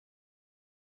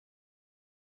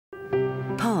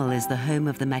is the home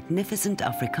of the magnificent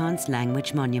Afrikaanse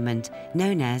language monument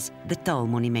known as the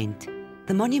Taalmonument.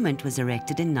 The monument was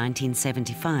erected in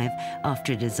 1975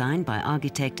 after a design by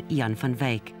architect Jan van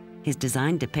Wyk. His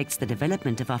design depicts the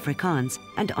development of Afrikaans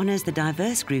and honors the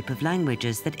diverse group of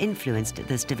languages that influenced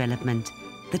this development.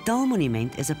 The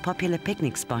Taalmonument is a popular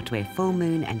picnic spot where full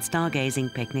moon and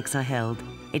stargazing picnics are held.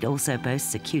 It also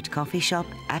boasts a cute coffee shop,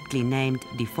 aptly named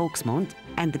Die Volksmond,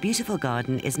 and the beautiful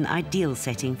garden is an ideal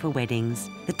setting for weddings.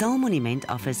 The Taalmonument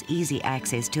offers easy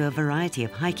access to a variety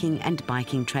of hiking and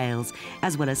biking trails,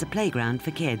 as well as a playground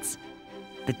for kids.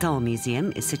 The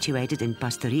Taalmuseum is situated in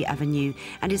Pastorie Avenue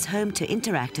and is home to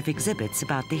interactive exhibits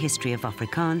about the history of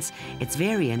Afrikaans, its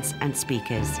variants and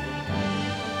speakers.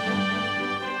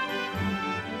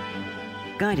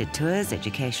 Guided tours,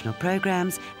 educational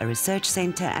programs, a research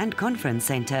centre and conference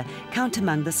centre count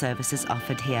among the services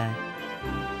offered here.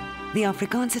 The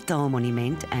Afrikaanse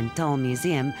Taalmonument and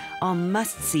Taalmuseum are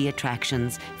must-see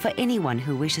attractions for anyone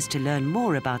who wishes to learn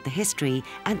more about the history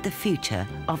and the future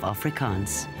of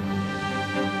Afrikaans.